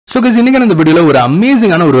So guys, இன்னைக்கு இந்த வீடியோல ஒரு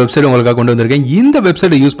அமேசிங்கான ஒரு வெப்சைட் உங்களுக்கு கொண்டு வந்திருக்கேன். இந்த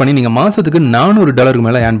வெப்சைட்டை யூஸ் பண்ணி நீங்க மாசத்துக்கு $400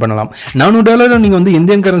 மேல ஏர்ன் பண்ணலாம். $400 நீங்க வந்து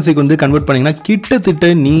இந்தியன் கரன்சிக்கு வந்து கன்வெர்ட் பண்ணீங்கன்னா கிட்டத்தட்ட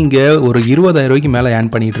நீங்க ஒரு 20,000 ரூபாய்க்கு மேல ஏர்ன்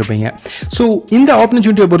பண்ணிட்டு இருப்பீங்க. சோ இந்த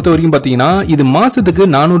ஆப்பர்ச்சுனிட்டியை பொறுத்த வரைக்கும் பாத்தீங்கன்னா இது மாசத்துக்கு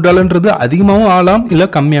 $400ன்றது அதிகமாகவும் ஆகலாம் இல்ல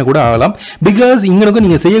கம்மியா கூட ஆகலாம். பிகாஸ் இங்களுக்கு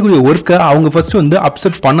நீங்க செய்யக்கூடிய ஒர்க்கை அவங்க ஃபர்ஸ்ட் வந்து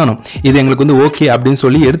அப்செட் பண்ணணும். இது எங்களுக்கு வந்து ஓகே அப்படின்னு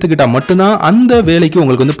சொல்லி எடுத்துக்கிட்டா மட்டும்தான் அந்த வேலைக்கு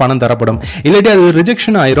உங்களுக்கு வந்து பணம் தரப்படும். இல்லாட்டி அது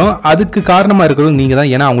ரிஜெக்ஷன் ஆயிரும். அதுக்கு காரணமா இருக்கிறது நீங்க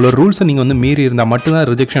தான். ஏன்னா உங்களோட ரூல்ஸை நீங்க வந்து மீறி இருந்தா மட்டும்தான்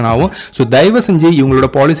ரிஜெக்ஷன் ஆகும். ஸோ தயவு செஞ்சு இவங்களோட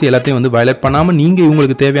பாலிசி எல்லாத்தையும் வந்து வயலேட் பண்ணாம நீங்க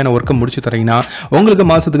இவங்களுக்கு தேவையான ஒர்க்கை முடிச்சு தரீங்கன்னா உங்களுக்கு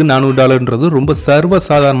மாசத்துக்கு $400ன்றது ரொம்ப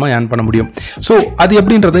சர்வசாதாரணமா ஏர்ன் பண்ண முடியும். ஸோ அது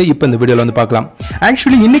எப்படின்றத இப்போ இந்த வீடியோல வந்து பார்க்கலாம்.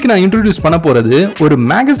 ஆக்சுவலி இன்னைக்கு நான் இன்ட்ரோடியூஸ் பண்ண போறது ஒரு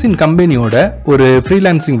மேகசின் கம்பெனியோட ஒரு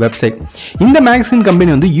ஃப்ரீலான்சிங் வெப்சைட். இந்த மேகசின்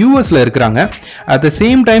கம்பெனி வந்து யூஎஸ்ல இருக்கிறாங்க. அட் த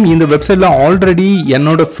சேம் டைம் இந்த வெப்சைட்ல ஆல்ரெடி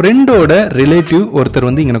என்னோட ஃப்ரெண்டோட ரிலேட்டிவ் ஒருத்தர்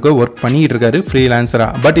வந்து இங்க ஒர்க் பண்ணிட்டு இருக்காரு ஃப்ரீலான்சரா.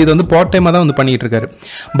 பட் இது வந்து பார்ட் டைமா தான் வந்து பண்ணிட்டு இருக்காரு.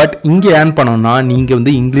 பட் இங்க ஏர்ன் பண்ணணும்னா நீங்க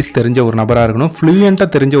வந்து இங்கிலீஷ் தெரிஞ்ச ஒரு நபரா இருக்கணும், ஃப்ளூயண்டா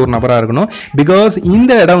தெரிஞ்ச ஒரு நபரா இருக்கணும். பிகாஸ்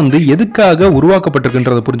இந்த இடம் வந்து எதுக்காக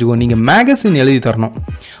உருவாக்கப்பட்டிருக்குன்றதை புரிஞ்சுக்கோ. நீங்க மேகசின் எழுதி தரணும்.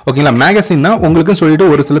 ஓகேங்களா? மேகசின்னா உங்களுக்கு சொல்லிட்டு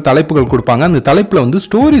ஒரு சில தலைப்புகள் கொடுப்பாங்க. அந்த தலைப்புல வந்து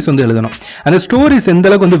ஸ்டோரிஸ் வந்து எழுதணும். அந்த ஸ்டோரிஸ் எந்த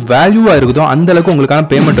அளவுக்கு வந்து வேல்யூவா இருக்குதோ அந்த அளவுக்கு உங்களுக்கான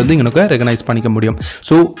பேமெண்ட் வந்து இங்க ரெகனைஸ் பண்ணிக்க முடியும்.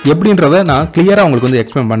 ஸோ எப்படின்றத நான் கிளியரா உங்களுக்கு வந்து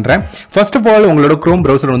எக்ஸ்பிளைன் பண்றேன். ஃபர்ஸ்ட் ஆஃப் ஆல் உங்களோட குரோம்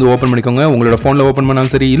ப்ரௌசர் வந்து ஓப்பன் பண்ணிக்கோங்க. உங்களோட போன்ல ஓப்பன்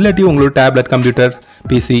பண்ணாலும் சரி, இல்லாட்டி உங்களோட tablet, computer,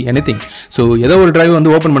 PC, anything. So ஏதோ ஒரு டிரைவ் வந்து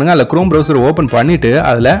ஓப்பன் பண்ணுங்க. அதில் குரோம் ப்ரௌசர் ஓப்பன் பண்ணிட்டு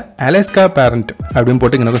அதில் அலெஸ்கா பேரண்ட் அப்படின்னு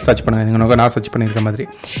போட்டு இங்கே சர்ச் பண்ணுங்க. நான் சர்ச் பண்ணியிருக்க மாதிரி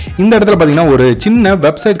இந்த இடத்துல பார்த்தீங்கன்னா ஒரு சின்ன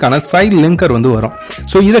வெப்சைட்கான சைட் லிங்கர் வந்து வரும்.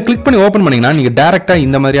 ஸோ இதை கிளிக் பண்ணி ஓப்பன் பண்ணீங்கன்னா நீங்கள் டேரக்டா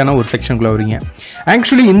இந்த மாதிரியான ஒரு செக்ஷனுக்குள்ள வரீங்க.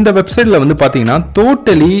 ஆக்சுவலி இந்த வெப்சைட்ல வந்து பார்த்தீங்கன்னா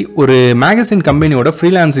டோட்டலி ஒரு மேகசின் கம்பெனியோட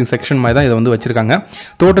ஃப்ரீலான்சிங் செக்ஷன் மாதிரி தான் இதை வந்து வச்சிருக்காங்க.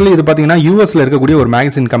 டோட்டலி இது பார்த்தீங்கன்னா யூஎஸ்ல இருக்கக்கூடிய ஒரு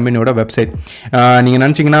மேகசின் கம்பெனியோட வெப்சைட். நீங்க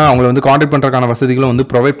நினைச்சீங்கன்னா அவங்களை வந்து கான்டாக்ட் பண்றதுக்கான வசதிகளும் வந்து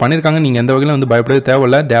ப்ரொவைட் பண்ணிருக்காங்க. நீங்க எந்த வகையிலும் வந்து பயப்படவே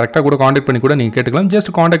தேவையில்லை. டேரக்டா கூட கான்டாக்ட் பண்ணி கூட நீங்க கேட்டுக்கலாம்.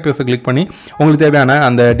 ஜஸ்ட் கான்டாக்டர்ஸை கிளிக் பண்ணி உங்களுக்கு தேவையான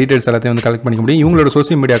அந்த டீடைல்ஸ் எல்லாத்தையும் வந்து கலெக்ட் பண்ணிக்க முடியும். இவங்களோட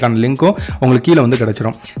சோசியல் மீடியாக்கான லிங்க்கும் உங்களுக்கு கீழே வந்து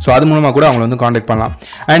கிடைச்சிடும். ஸோ அது மூலமாக கூட அவங்களை வந்து கான்டாக்ட் பண்ணலாம்.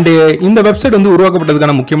 அண்ட் இந்த வெப்சைட் வந்து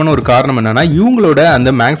உருவாக்கப்பட்டதுக்கான முக்கியமான ஒரு காரணம் என்னன்னா இவங்களோட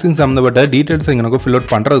அந்த மேகசின் சம்பந்தப்பட்ட டீடைல்ஸ் எங்களுக்கு ஃபில்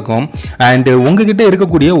அவுட் பண்றதுக்கும் அண்ட் உங்ககிட்ட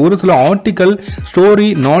இருக்கக்கூடிய ஒரு சில ஆர்டிக்கல், ஸ்டோரி,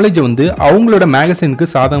 நாலேஜ் வந்து அவங்களோட மேகசினுக்கு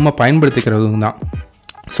சாதகமாக பயன்படுத்திக்கிறதும் தான்.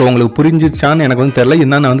 ஸோ உங்களுக்கு புரிஞ்சிச்சான்னு எனக்கு வந்து தெரியல.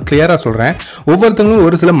 என்ன நான் வந்து கிளியராக சொல்கிறேன். ஒவ்வொருத்தவங்களும்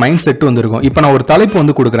ஒரு சில மைண்ட் செட் வந்து இருக்கும். இப்போ நான் ஒரு தலைப்பு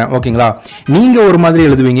வந்து கொடுக்குறேன். ஓகேங்களா? நீங்கள் ஒரு மாதிரி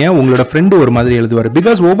எழுதுவீங்க, உங்களோட ஃப்ரெண்டு ஒரு மாதிரி எழுதுவார்.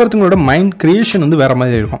 பிகாஸ் ஒவ்வொருத்தவங்களோட மைண்ட் கிரியேஷன் வந்து வேற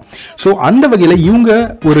மாதிரி இருக்கும். ஸோ அந்த வகையில் இவங்க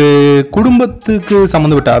ஒரு குடும்பத்துக்கு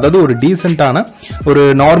சம்மந்தப்பட்ட, அதாவது ஒரு டீசெண்டான ஒரு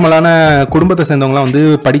நார்மலான குடும்பத்தை சேர்ந்தவங்களாம் வந்து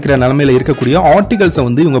படிக்கிற நிலமையில இருக்கக்கூடிய ஆர்டிகல்ஸை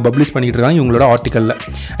வந்து இவங்க பப்ளிஷ் பண்ணிட்டு இருக்காங்க இவங்களோட ஆர்டிக்கலில்,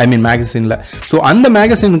 ஐ மீன் மேகசினில். ஸோ அந்த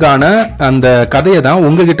மேகசினுக்கான அந்த கதையை தான்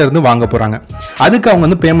உங்ககிட்ட இருந்து வாங்க போகிறாங்க. அதுக்கு அவங்க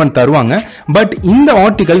வந்து பேமெண்ட் தருவாங்க. பட் இந்த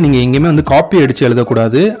ஆர்டிகல் நீங்க எங்கேயுமே வந்து காப்பி அடிச்சு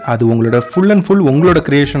எழுதக்கூடாது. அது உங்களோட ஃபுல் அண்ட் ஃபுல் உங்களோட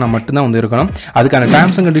கிரியேஷனா மட்டும் தான் வந்து இருக்கணும். அதுக்கான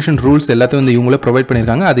டேர்ம்ஸ் அண்ட் கண்டிஷன் ரூல்ஸ் எல்லாத்தையும் வந்து இவங்களே ப்ரொவைட்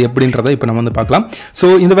பண்ணிருக்காங்க. அது எப்படின்றத இப்போ நம்ம வந்து பார்க்கலாம். ஸோ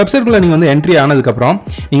இந்த வெப்சைட்ல நீங்க வந்து என்ட்ரி ஆனதுக்கு அப்புறம்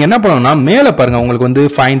நீங்க என்ன பண்ணணும்னா மேலே பாருங்க, உங்களுக்கு வந்து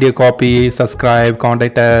ஃபைண்ட் ஏ copy, subscribe,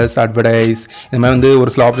 contact as, advertise, இந்த மாதிரி வந்து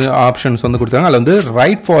ஒரு சில ஆப்ஷன்ஸ் வந்து கொடுத்தாங்க. அதில் வந்து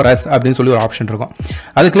ரைட் ஃபார் அஸ் அப்படின்னு சொல்லி ஒரு ஆப்ஷன் இருக்கும்.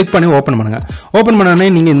 அதை கிளிக் பண்ணி ஓப்பன் பண்ணுங்க. ஓப்பன் பண்ணோடனே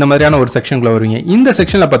நீங்க இந்த மாதிரியான ஒரு செக்ஷனுக்குள்ள வருவீங்க. இந்த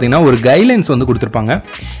செக்ஷன்ல பார்த்தீங்கன்னா ஒரு கைட்லைன்ஸ் வந்து கொடுத்துருப்பாங்க.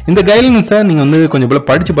 இந்த கைட்லைன்ஸை நீங்கள் வந்து கொஞ்சம் போல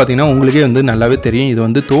படித்து பார்த்தீங்கன்னா உங்களுக்கே வந்து நல்லாவே தெரியும். இது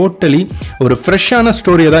வந்து டோட்டலி ஒரு ஃப்ரெஷ்ஷான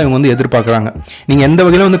ஸ்டோரியை தான் இவங்க வந்து எதிர்பார்க்குறாங்க. நீங்கள் எந்த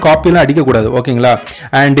வகையிலும் வந்து காப்பியெல்லாம் அடிக்கக்கூடாது. ஓகேங்களா?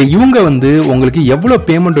 அண்ட் இவங்க வந்து உங்களுக்கு எவ்வளோ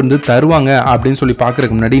பேமெண்ட் வந்து தருவாங்க அப்படின்னு சொல்லி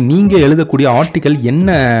பார்க்குறதுக்கு முன்னாடி நீங்கள் எழுதக்கூடிய ஆர்டிக்கல்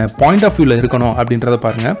என்ன பாயிண்ட் ஆஃப் வியூவில் இருக்கணும் அப்படின்றத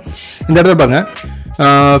பாருங்கள். இந்த இடத்துல பாருங்கள்,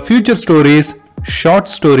 future stories,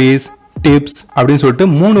 short stories, tips அப்படின்னு சொல்லிட்டு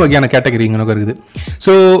 3 வகையான கேட்டகரி இங்கே இருக்குது.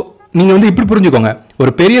 ஸோ நீங்கள் வந்து இப்படி புரிஞ்சுக்கோங்க.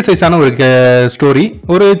 ஒரு பெரிய சைஸான ஒரு ஸ்டோரி,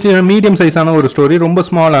 ஒரு மீடியம் சைஸான ஒரு ஸ்டோரி, ரொம்ப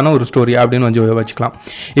ஸ்மாலான ஒரு ஸ்டோரி அப்படின்னு வந்து வச்சுக்கலாம்.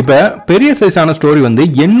 இப்போ பெரிய சைஸான ஸ்டோரி வந்து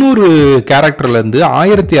 800 கேரக்டர்லேருந்து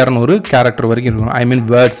 1200 கேரக்டர் வரைக்கும் இருக்கணும். ஐ மீன்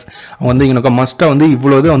வேர்ட்ஸ். அவங்க வந்து எனக்கு மஸ்ட்டாக வந்து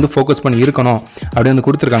இவ்வளோ வந்து ஃபோக்கஸ் பண்ணி இருக்கணும் அப்படின்னு வந்து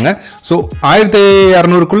கொடுத்துருக்காங்க. ஸோ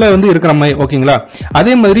 1200க்குள்ளே வந்து இருக்கிற மாதிரி. ஓகேங்களா?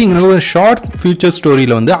 அதே மாதிரி இங்கே ஒரு ஷார்ட் ஃபியூச்சர்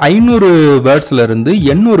ஸ்டோரியில் வந்து 500 வேர்ட்ஸ்லேருந்து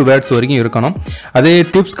 800 வேர்ட்ஸ் வரைக்கும் இருக்கணும். அதே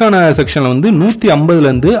டிப்ஸ்க்கான செக்ஷனில் வந்து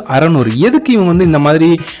 150லேருந்து 600. எதுக்கு இவங்க வந்து இந்த மாதிரி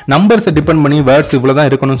நம்பர்ஸை டிபெண்ட் பண்ணி வேர்ட்ஸ் இவ்வளவுதான்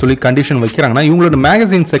இருக்கணும்னு சொல்லி கண்டிஷன் வைக்கிறாங்கன்னா இவங்களோட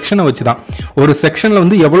மேகசின் செக்ஷனை வச்சு தான். ஒரு செக்ஷன்ல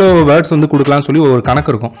வந்து எவ்வளவு வேர்ட்ஸ் வந்து கொடுக்கலாம்னு சொல்லி ஒரு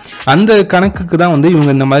கணக்கு இருக்கும். அந்த கணக்குக்கு தான் வந்து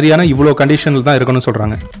இவங்க இந்த மாதிரியான இவ்வளோ கண்டிஷன்ல தான் இருக்கணும்னு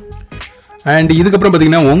சொல்றாங்க. அண்ட் இதுக்கப்புறம்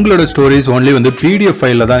பார்த்தீங்கன்னா உங்களோட ஸ்டோரிஸ் ஒன்லி வந்து பிடிஎஃப்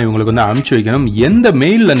ஃபைலில் தான் இவங்களுக்கு வந்து அனுப்பிச்சு வைக்கணும். எந்த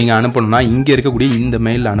மெயிலில் நீங்கள் அனுப்பணும்னா இங்கே இருக்கக்கூடிய இந்த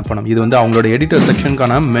மெயிலில் அனுப்பணும். இது வந்து அவங்களோட எடிட்டர்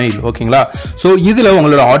செக்ஷனுக்கான மெயில், ஓகேங்களா? ஸோ இதில்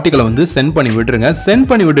உங்களோட ஆர்டிக்கலை வந்து சென்ட் பண்ணி விட்டுருங்க. சென்ட்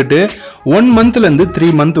பண்ணி விட்டுட்டு 1 மந்த்லேருந்து 3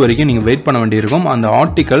 மந்த் வரைக்கும் நீங்கள் வெயிட் பண்ண வேண்டியிருக்கும். அந்த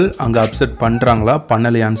ஆர்டிக்கல் அங்கே அப்செட் பண்ணுறாங்களா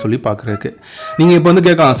பண்ணலையான்னு சொல்லி பார்க்குறதுக்கு. நீங்கள் இப்போ வந்து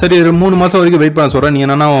கேட்கலாம், சரி 3 மாதம் வரைக்கும் வெயிட் பண்ண சொல்கிறேன், நீ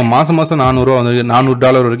என்னன்னா மாதம்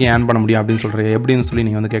 $400 வரைக்கும் ஏர்ன் பண்ண முடியும் அப்படின்னு சொல்கிறீங்க, எப்படின்னு சொல்லி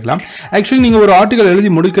நீங்கள் வந்து கேட்கலாம். ஆக்சுவலி நீங்கள் ஒரு ஆர்டிக்கல்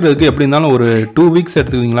எழுதி முடிக்கிறதுக்கு எப்படி இருந்தாலும் ஒரு 2 வீக்ஸ்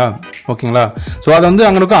எடுத்துக்குவீங்களா, ஓகேங்களா? ஸோ அதை வந்து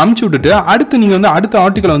அங்கே அமுச்சு விட்டுட்டு அடுத்து நீங்கள் வந்து அடுத்த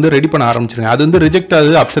ஆர்டிக்கலை வந்து ரெடி பண்ண ஆரம்பிச்சிருங்க. அது வந்து ரிஜெக்ட்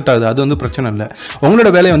ஆகுது, அப்செட் ஆகுது, அது வந்து பிரச்சனை இல்லை. உங்களோட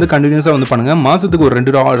வேலையை வந்து கண்டினியூஸாக வந்து பண்ணுங்கள். மாதத்துக்கு ஒரு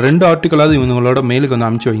 2 ஆர்டிக்கலாவது இவங்களோட மெயிலுக்கு வந்து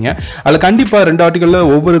அமுச்சு வைங்க. அதில் கண்டிப்பாக 2 ஆர்டிக்கலில்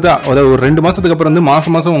ஒவ்வொரு அதாவது ஒரு 2 மாதத்துக்கு அப்புறம் வந்து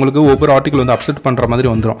மாதம் உங்களுக்கு ஒவ்வொரு ஆர்டிக்கல் வந்து அப்செட் பண்ணுற மாதிரி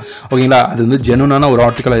வந்துடும், ஓகேங்களா? அது வந்து ஜெனுனான ஒரு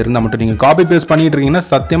ஆர்டிக்கலாக இருந்தால் மட்டும் நீங்கள் காப்பி பேஸ்ட் பண்ணிட்டு இருக்கீங்கன்னா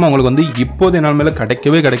சத்தியமாக உங்களுக்கு வந்து இப்போதைய நாள் மேலே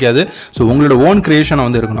கிடைக்கவே கிடைக்காது. ஸோ உங்களோட ஓன் கிரியேஷனை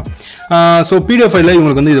வந்து இருக்கணும். ஸோ பிடிஎஃப் ஃபைலில்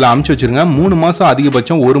இவங்களுக்கு வந்து இதில் அமுச்சு வச்சிருங்க. 3 மாதம்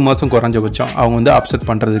அதிகபட்சம், 1 மாதம் குறைஞ்சபட்சம் அவங்க வந்து அப்செட்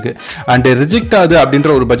பண்ணுறதுக்கு. அண்ட் ரிஜெக்ட் ஆகுது அப்படின்ற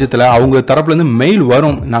ஒரு பட்சத்தில் அவங்க தரப்புலேருந்து மெயில்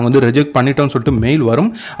வரும், நாங்கள் வந்து ரிஜெக்ட் பண்ணிட்டோம்னு சொல்லிட்டு மெயில் வரும்.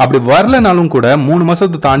 அப்படி வரலனாலும் கூட 3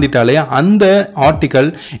 மாதத்தை தாண்டிட்டாலே அந்த ஆர்டிக்கல்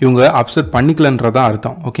இவங்க அப்செட் பண்ணிக்கலன்றதான்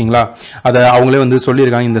அர்த்தம், ஓகேங்களா? அதை அவங்களே வந்து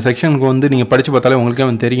சொல்லியிருக்காங்க. இந்த செக்ஷனுக்கு வந்து நீங்கள் படித்து பார்த்தாலே உங்களுக்கே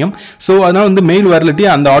வந்து தெரியும். ஸோ அதனால் வந்து மெயில் வரலட்டி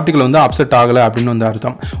அந்த ஆர்டிக்கல் வந்து அப்செட் ஆகலை அப்படின்னு வந்து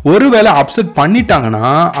அர்த்தம். ஒருவேளை அப்செட் பண்ணிட்டாங்கன்னா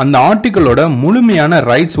அந்த ஆர்டிக்கலோட முழுமையான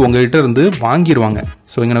ரைட்ஸ் உங்ககிட்ட இருந்து வாங்கிடுவாங்க.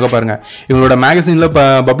 ஸோ இங்கே பாருங்க, இவங்களோட மேகசினில்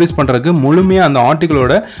பப்ளிஷ் பண்ணுறதுக்கு முழுமையாக அந்த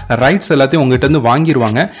ஆர்டிக்கலோட ரைட்ஸ் எல்லாத்தையும் உங்ககிட்ட இருந்து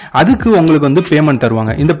வாங்கிடுவாங்க. அதுக்கு உங்களுக்கு வந்து பேமெண்ட்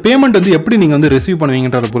தருவாங்க. இந்த பேமெண்ட் வந்து எப்படி நீங்கள் வந்து ரிசீவ்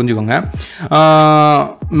பண்ணுவீங்கன்றதை புரிஞ்சுக்கோங்க.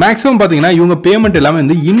 மேக்ஸிமம் பார்த்தீங்கன்னா இவங்க பேமெண்ட் எல்லாமே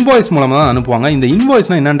வந்து இன்வாய்ஸ் மூலமாக தான் அனுப்புவாங்க. இந்த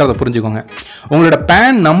இன்வாய்ஸ்னால் என்னன்றதை புரிஞ்சுக்கோங்க. உங்களோட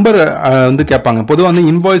பேன் நம்பர் வந்து கேட்பாங்க. பொதுவாக வந்து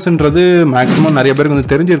இன்வாய்ஸ்ன்றது மேக்ஸிமம் நிறைய பேருக்கு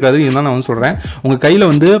வந்து தெரிஞ்சிருக்காது. இதுதான் நான் வந்து சொல்கிறேன். உங்கள் கையில்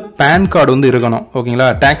வந்து பேன் கார்டு வந்து இருக்கணும், ஓகேங்களா?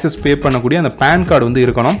 டாக்ஸஸ் பே பண்ணக்கூடிய அந்த பேன் கார்டு வந்து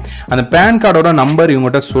இருக்கணும். அந்த பேன் கார்டோட நம்பர்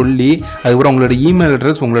இவங்ககிட்ட சொல்லி அதுக்கப்புறம் உங்களோட இமெயில்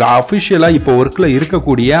அட்ரஸ், உங்களோட அஃபிஷியலாக இப்போ ஒர்க்கில்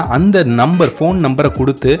இருக்கக்கூடிய அந்த நம்பர், ஃபோன் நம்பரை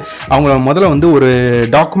கொடுத்து அவங்கள முதல்ல வந்து ஒரு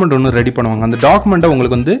டாக்குமெண்ட் ஒன்று ரெடி பண்ணுவாங்க. அந்த டாக்குமெண்ட்டை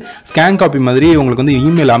உங்களுக்கு வந்து ஸ்கேன் காப்பி மாதிரி உங்களுக்கு வந்து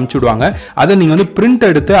இமெயில் அனுப்பிச்சு விடுவாங்க. அதை நீங்கள் வந்து பிரிண்ட்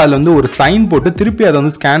எடுத்து அதில் வந்து ஒரு சைன் போட்டு திருப்பி அதை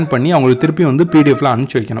வந்து ஸ்கேன் பண்ணி அவங்களுக்கு திருப்பி வந்து பிடிஎஃப்ல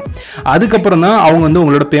அனுப்பிச்சு வைக்கணும். அதுக்கப்புறம் தான் அவங்க வந்து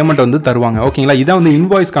உங்களோட பேமெண்ட் வந்து தருவாங்க, ஓகேங்களா? இதான் வந்து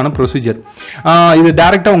இன்வாய்ஸ்க்கான ப்ரொசீஜர். இது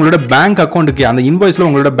டேரெக்டாக உங்களோட பேங்க் அக்கௌண்ட்டுக்கு அந்த இன்வாய்ஸில்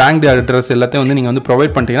உங்களோட பேங்க் அட்ரஸ் எல்லாத்தையும் வந்து நீங்கள் வந்து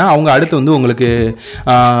ப்ரொவைட் பண்ணிட்டீங்கன்னா அவங்க அடுத்து வந்து உங்களுக்கு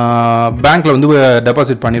பேங்க்ல வந்து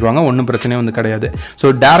டெபாசிட் பண்ணிடுவாங்க. ஒன்றும் பிரச்சனையே வந்து கிடையாது. ஸோ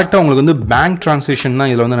டேரெக்டாக உங்களுக்கு வந்து பேங்க் டிரான்சாக்ஷன் தான்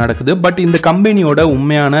இதில் வந்து நடக்குது. பட் இந்த கம்பெனியோட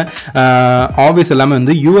உண்மையான ஆஃபீஸ் எல்லாமே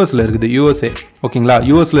வந்து யூஎஸ்ல இருக்குது, யூஎஸ்ஏ, ஓகேங்களா?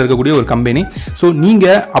 யூஎஸ்ல இருக்கக்கூடிய ஒரு கம்பெனி. ஸோ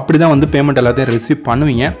நீங்கள் அப்படி தான் வந்து பேமெண்ட் எல்லாத்தையும் ரிசீவ்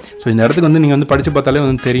பண்ணுவீங்க. ஸோ இந்த இடத்துக்கு வந்து நீங்கள் வந்து படித்து பார்த்தாலே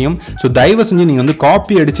வந்து தெரியும். ஸோ தயவு செஞ்சு நீங்கள் வந்து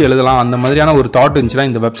காப்பி அடித்து எழுதலாம் அந்த மாதிரியான ஒரு தாட் இருந்துச்சுன்னா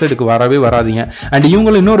இந்த வெப்சைட்டுக்கு வரவே வராதிங்க. அண்ட்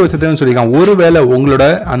இவங்களும் இன்னொரு விஷயத்தையும் சொல்லியிருக்காங்க, ஒருவேளை உங்களோட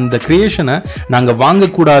அந்த கிரியேஷனை நாங்கள்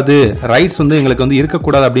வாங்கக்கூடாது, ரைட்ஸ் வந்து எங்களுக்கு வந்து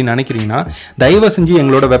இருக்கக்கூடாது அப்படின்னு நினைக்கிறீங்கன்னா தயவு செஞ்சு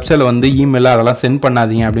எங்களோட வெப்சைட்ல வந்து இமெயில் அதெல்லாம் சென்ட்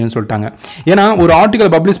பண்ணாதீங்க அப்படின்னு சொல்லிட்டாங்க. ஏன்னா ஒரு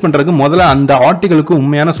ஆர்டிக்கல் பப்ளிஷ் பண்ணுறதுக்கு முதல்ல அந்த ஆர்டிக்கலுக்கு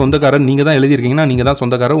உண்மையான சொந்தக்காரர் நீங்கள் தான் எழுதியிருக்கீங்கன்னா நீங்கள் தான்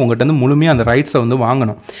சொந்தக்காரர், உங்கள்கிட்ட வந்து முழுமையாக அந்த ரைட்ஸை வந்து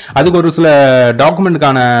வாங்கணும். அதுக்கு ஒரு சில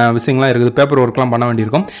டாக்குமெண்ட்டுக்கான விஷயங்கள்லாம் இருக்குது, பேப்பர் ஒர்க்லாம் பண்ண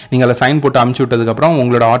வேண்டியிருக்கும். நீங்கள் அதில் சைன் போட்டு அனுப்பிச்சு விட்டதுக்கப்புறம்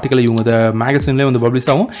உங்களோட ஆர்டிக்கல் இவங்க மேகசின்லேயே வந்து பப்ளிஷ்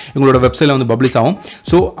ஆகும், இவங்களோட வெப்சைட்டில் வந்து பப்ளிஷ் ஆகும்.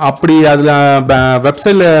 ஸோ அப்படி அதில்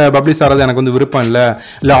வெப்சைட்டில் பப்ளிஷ் ஆகிறது எனக்கு வந்து விருப்பம் இல்லை,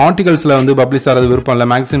 ஆர்டிகல்ஸில் வந்து பப்ளிஷ் ஆகிறது விருப்பம் இல்லை,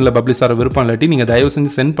 மேகசினில் பப்ளிஷ் ஆகிறது விருப்பம் இல்லாட்டி நீங்கள் தயவு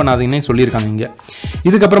செஞ்சு சென்ட் பண்ணாதீங்கன்னு சொல்லியிருக்காங்க இங்கே.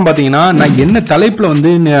 இதுக்கப்புறம் பார்த்தீங்கன்னா நான் என்ன தலைப்பில் வந்து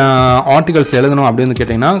ஆர்டிகல்ஸ் எழுதணும் அப்படின்னு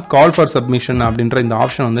கேட்டிங்கன்னா கால் ஃபார் சப்மிஷன் அப்படின்ற இந்த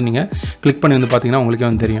ஆப்ஷன் வந்து நீங்கள் கிளிக் பண்ணி வந்து பார்த்தீங்கன்னா உங்களுக்கே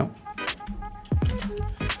வந்து தெரியும்.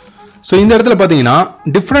 ஸோ இந்த இடத்துல பார்த்தீங்கன்னா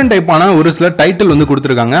டிஃப்ரெண்ட் டைப்பான ஒரு சில டைட்டில் வந்து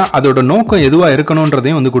கொடுத்துருக்காங்க. அதோட நோக்கம் எதுவாக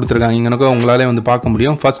இருக்கணுன்றதையும் வந்து கொடுத்துருக்காங்க. இங்கே உங்களாலே வந்து பார்க்க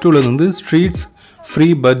முடியும். ஃபர்ஸ்ட் உள்ளது வந்து ஸ்ட்ரீட்ஸ் ஃப்ரீ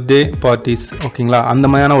பர்த்டே பார்ட்டிஸ், ஓகேங்களா? அந்த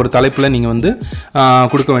மாதிரியான ஒரு தலைப்பில் நீங்கள் வந்து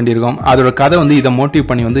கொடுக்க வேண்டியிருக்கும். அதோட கதை வந்து இதை மோட்டிவ்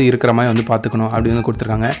பண்ணி வந்து இருக்கிற மாதிரி வந்து பார்த்துக்கணும் அப்படின்னு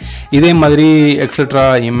கொடுத்துருக்காங்க. இதே மாதிரி எக்ஸட்ரா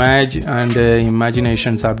இமேஜ் அண்டு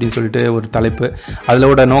இமேஜினேஷன்ஸ் அப்படின்னு சொல்லிட்டு ஒரு தலைப்பு,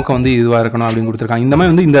 அதோட நோக்கம் வந்து இதுவாக இருக்கணும் அப்படின்னு கொடுத்துருக்காங்க. இந்த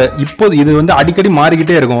மாதிரி வந்து இந்த இப்போது இது வந்து அடிக்கடி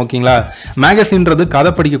மாறிக்கிட்டே இருக்கும், ஓகேங்களா? மேகசின்றது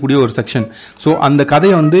கதை படிக்கக்கூடிய ஒரு செக்ஷன். ஸோ அந்த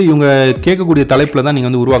கதையை வந்து இவங்க கேட்கக்கூடிய தலைப்பில் தான்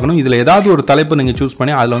நீங்கள் வந்து உருவாக்கணும். இதில் ஏதாவது ஒரு தலைப்பை நீங்கள் சூஸ்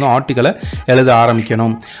பண்ணி அதில் வந்து ஆர்டிக்கலை எழுத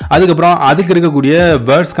ஆரம்பிக்கணும். அதுக்கப்புறம் அதுக்கு இருக்கக்கூடிய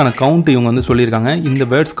வேர்ட்ஸ்க்கான கவுண்ட் இவங்க வந்து சொல்லியிருக்காங்க. இந்த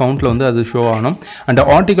வேர்ட்ஸ் கவுண்ட்ல வந்து அது ஷோ ஆகணும். அண்ட்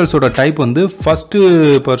ஆர்டிகல்ஸோட டைப் வந்து ஃபர்ஸ்ட்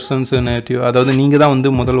பர்சன்ஸ் நேட்டிவ், அதாவது நீங்க தான் வந்து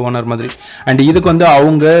முதல் ஓனர் மாதிரி. அண்ட் இதுக்கு வந்து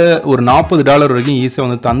அவங்க ஒரு $40 வரைக்கும் ஈஸியாக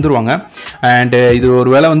வந்து தந்துருவாங்க. அண்ட் இது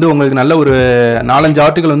ஒரு வேளை வந்து உங்களுக்கு நல்ல ஒரு 4-5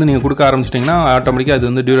 ஆர்டிகல் வந்து நீங்கள் கொடுக்க ஆரம்பிச்சிட்டிங்கன்னா ஆட்டோமேட்டிக்காக அது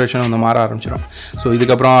வந்து டியூரேஷன் வந்து மாற ஆரம்பிச்சிடும். ஸோ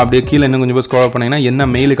இதுக்கப்புறம் அப்படியே கீழே இன்னும் கொஞ்சம் ஸ்க்ரோல் பண்ணிங்கன்னா என்ன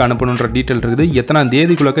மெயிலுக்கு அனுப்பணுன்ற டீட்டெயில் இருக்குது, எத்தனை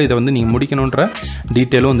தேதிக்குள்ளே இதை வந்து நீங்கள் முடிக்கணுன்ற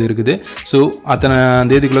டீட்டெயிலும் வந்து இருக்குது. ஸோ அத்தனை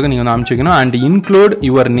தேதிக்குள்ளே நீங்கள் வந்து அனுப்பிச்சிக்கணும். And include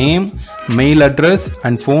your name, mail address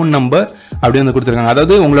and phone number அப்படி வந்து கொடுத்துருக்காங்க.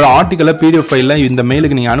 அதாவது உங்களோட ஆர்டிக்கலை PDF ஃபைலில் இந்த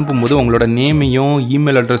மெயிலுக்கு நீங்கள் அனுப்பும்போது உங்களோட நேமையும்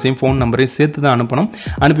இமெயில் அட்ரஸையும் ஃபோன் நம்பரையும் சேர்த்து தான் அனுப்பணும்.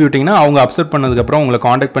 அனுப்பிவிட்டிங்கன்னா அவங்க அப்செட் பண்ணதுக்கப்புறம் உங்களை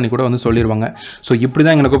காண்டாக்ட் பண்ணி கூட வந்து சொல்லிடுவாங்க. ஸோ இப்படி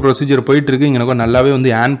தான் எனக்கு ப்ரொசீஜர் போயிட்டு இருக்கு. எனக்கு நல்லாவே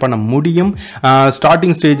வந்து ஏர்ன் பண்ண முடியும்.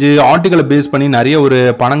 ஸ்டார்டிங் ஸ்டேஜ் ஆர்டிக்கலை பேஸ் பண்ணி நிறைய ஒரு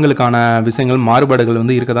பணங்களுக்கான விஷயங்கள் மாறுபாடுகள்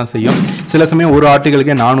வந்து இருக்க தான் செய்யும். சில சமயம் ஒரு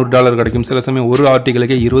ஆர்டிக்கலுக்கே $400 கிடைக்கும், சில சமயம் ஒரு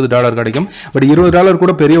ஆர்டிக்கலுக்கே $20 கிடைக்கும். பட் $20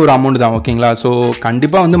 கூட பெரிய ஒரு அமௌண்ட் தான், ஓகேங்களா? ஸோ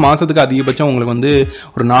கண்டிப்பாக வந்து மாதத்துக்கு அதிகபட்சம் உங்களுக்கு வந்து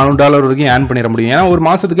ஒரு $400 வரைக்கும் ஏர்ன் பண்ணிட முடியும். ஏன்னா ஒரு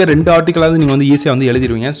மாதத்துக்கு 2 ஆர்டிக்கலாவது நீங்கள் வந்து ஈஸியாக வந்து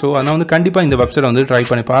எழுதிடுவீங்க. ஸோ அதனால் வந்து கண்டிப்பாக இந்த வெப்சைட் வந்து ட்ரை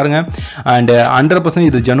பண்ணி பாருங்கள். அண்ட் 100%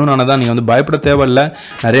 இது ஜெனுனானதான், நீங்கள் வந்து பயப்பட தேவையில்லை.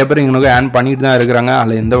 நிறைய பேர் இங்கே ஏர்ன் பண்ணிட்டு தான் இருக்கிறாங்க.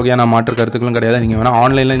 அதில் எந்த வகையான மாற்று கருத்துக்களும் கிடையாது. நீங்கள் வேணால்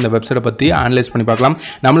ஆன்லைனில் இந்த வெப்சைட்டை பற்றி அனலைஸ் பண்ணி பார்க்கலாம்.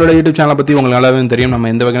 நம்மளோட யூடியூப் சேனலை பற்றி உங்களுக்கு நல்லாவே தெரியும். நம்ம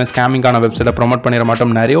எந்த வகையான ஸ்கேமிங்கான வெப்சைட்டை ப்ரொமோட் பண்ணிட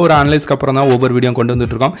மாட்டோம். நிறைய ஒரு அனலைஸ்க்கு அப்புறம் தான் ஒவ்வொரு வீடியோ கொண்டு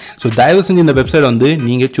வந்துட்டு இருக்கோம். ஸோ தயவு செஞ்சு இந்த வெப்சைட் வந்து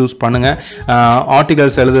நீங்கள் சூஸ் பண்ணுங்கள்.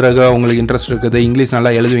 ஆர்டிகல்ஸ் எழுதுறதுக்கு உங்களுக்கு இன்ட்ரெஸ்ட் இருக்குது, இங்கிலீஷ்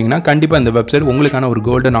நல்லா எழுதுவீங்கன்னா கண்டிப்பாக இந்த வெப்சைட் உங்களுக்கான ஒரு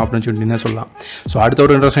கோல்டன் ஆப்பர்ச்சுனிட்டின்னு சொல்லலாம். ஸோ அடுத்த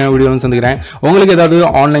ஒரு இன்ட்ரெஸ்டிங்கான வீடியோ வந்து சந்திக்கிறேன். உங்களுக்கு ஏதாவது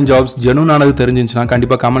ஆன்லைன் ஜாப்ஸ் ஜெனுனானது தெரிஞ்சிருந்துச்சுன்னா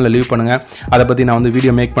கண்டிப்பாக கமெண்ட்டில் லீவ் பண்ணுங்கள். அதை பற்றி நான் வந்து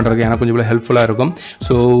வீடியோ மேக் பண்ணுறதுக்கு எனக்கு கொஞ்சம் ஹெல்ப்ஃபுல்லாக இருக்கும்.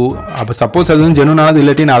 ஸோ அப்போ சப்போஸ் அது வந்து ஜெனுனானது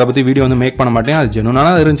இல்லாட்டி நான் அதை பற்றி வீடியோ வந்து மேக் பண்ண மாட்டேன். அது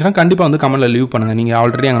ஜெனுனானது இருந்துச்சுன்னா கண்டிப்பாக வந்து கமெண்ட்டில் லீவ் பண்ணுங்கள். நீங்கள்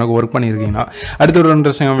ஆல்ரெடி எனக்கு ஒர்க் பண்ணியிருக்கீங்கன்னா. அடுத்த ஒரு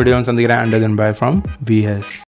இன்ட்ரெஸ்டிங்கான வீடியோ வந்து சந்திக்கிறேன். And then by from VS.